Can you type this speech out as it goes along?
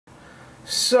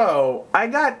So, I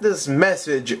got this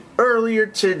message earlier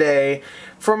today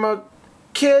from a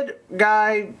kid,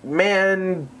 guy,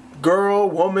 man, girl,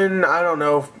 woman, I don't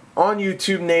know, on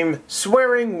YouTube named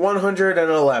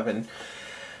Swearing111.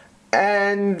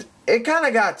 And it kind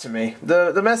of got to me.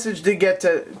 The message did get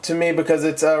to me because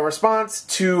it's a response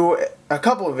to a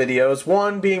couple of videos.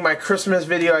 One being my Christmas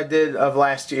video I did of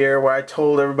last year where I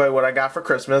told everybody what I got for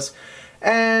Christmas.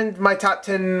 And my top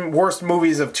 10 worst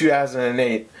movies of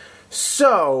 2008.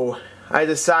 So, I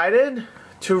decided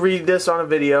to read this on a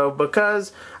video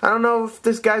because I don't know if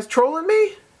this guy's trolling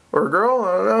me or a girl,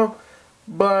 I don't know.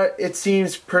 But it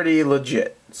seems pretty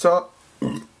legit. So,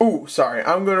 ooh, sorry.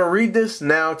 I'm going to read this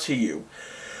now to you.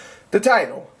 The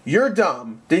title, You're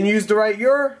Dumb. Didn't use the right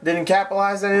you're, didn't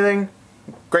capitalize anything.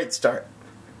 Great start.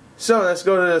 So, let's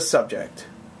go to the subject,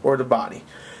 or the body.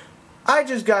 I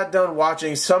just got done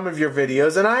watching some of your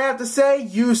videos, and I have to say,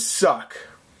 you suck.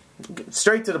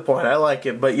 Straight to the point, I like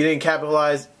it, but you didn't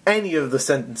capitalize any of the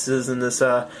sentences in this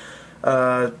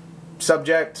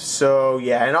subject, so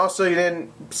yeah. And also, you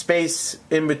didn't space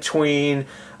in between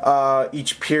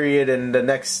each period and the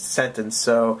next sentence,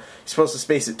 so you're supposed to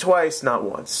space it twice, not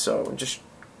once, so just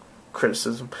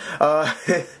criticism.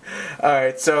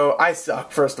 Alright, so I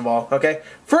suck, first of all, okay?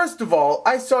 First of all,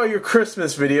 I saw your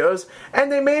Christmas videos,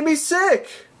 and they made me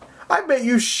sick. I bet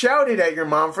you shouted at your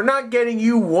mom for not getting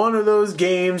you one of those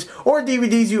games or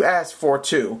DVDs you asked for,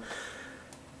 too.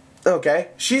 Okay,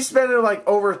 she spent like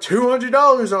over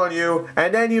 $200 on you,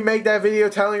 and then you make that video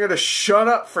telling her to shut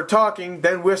up for talking,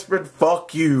 then whispered,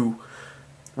 "Fuck you."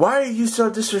 Why are you so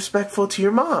disrespectful to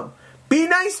your mom? Be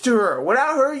nice to her.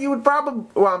 Without her, you would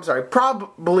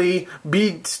probably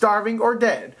be starving or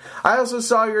dead. I also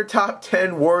saw your top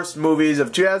 10 worst movies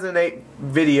of 2008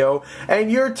 video, and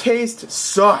your taste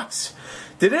sucks.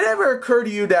 Did it ever occur to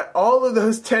you that all of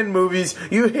those 10 movies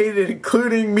you hated,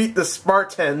 including Meet the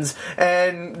Spartans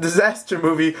and Disaster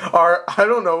Movie, are, I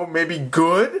don't know, maybe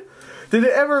good? Did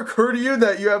it ever occur to you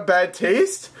that you have bad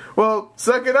taste? Well,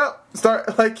 suck it up.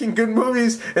 Start liking good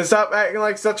movies and stop acting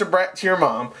like such a brat to your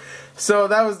mom. So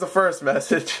that was the first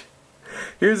message.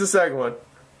 Here's the second one.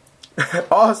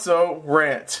 Also,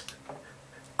 rant.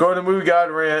 Go to Movie God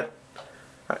rant.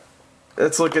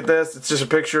 Let's look at this. It's just a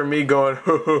picture of me going,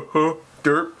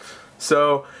 derp.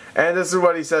 So, and this is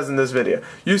what he says in this video.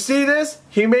 You see this?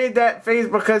 He made that face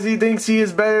because he thinks he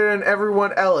is better than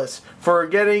everyone else for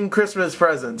getting Christmas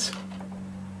presents.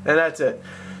 And that's it.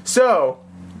 So,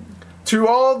 to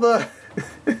all the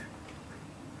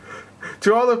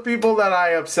people that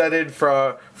I upsetted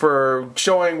for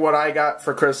showing what I got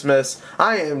for Christmas,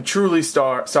 I am truly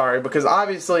sorry, because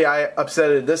obviously I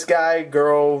upsetted this guy,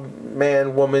 girl,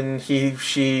 man, woman, he,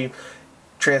 she,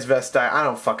 transvestite, I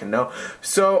don't fucking know.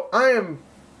 So I am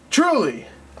truly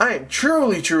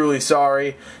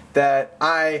sorry that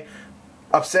I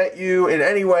upset you in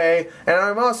any way, and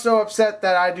I'm also upset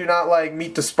that I do not like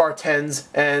Meet the Spartans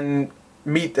and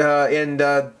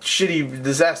shitty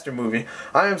Disaster Movie.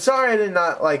 I am sorry I did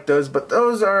not like those, but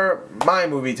those are my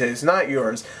movie tastes, not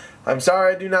yours. I'm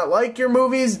sorry I do not like your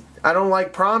movies. I don't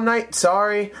like Prom Night,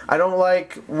 sorry. I don't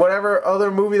like whatever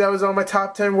other movie that was on my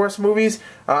top 10 worst movies.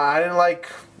 I didn't like,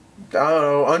 I don't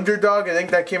know, Underdog, I think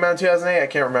that came out in 2008, I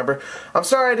can't remember. I'm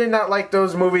sorry I did not like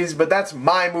those movies, but that's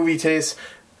my movie taste,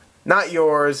 not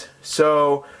yours.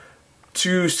 So,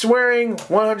 to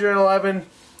Swearing111,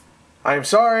 I'm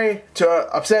sorry to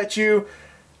upset you.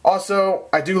 Also,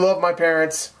 I do love my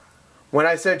parents. When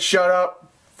I said shut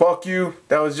up, fuck you,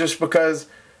 that was just because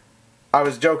I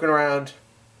was joking around.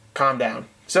 Calm down.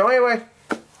 So anyway,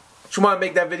 just want to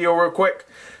make that video real quick.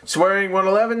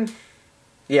 Swearing111,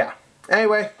 yeah.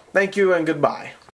 Anyway, thank you and goodbye.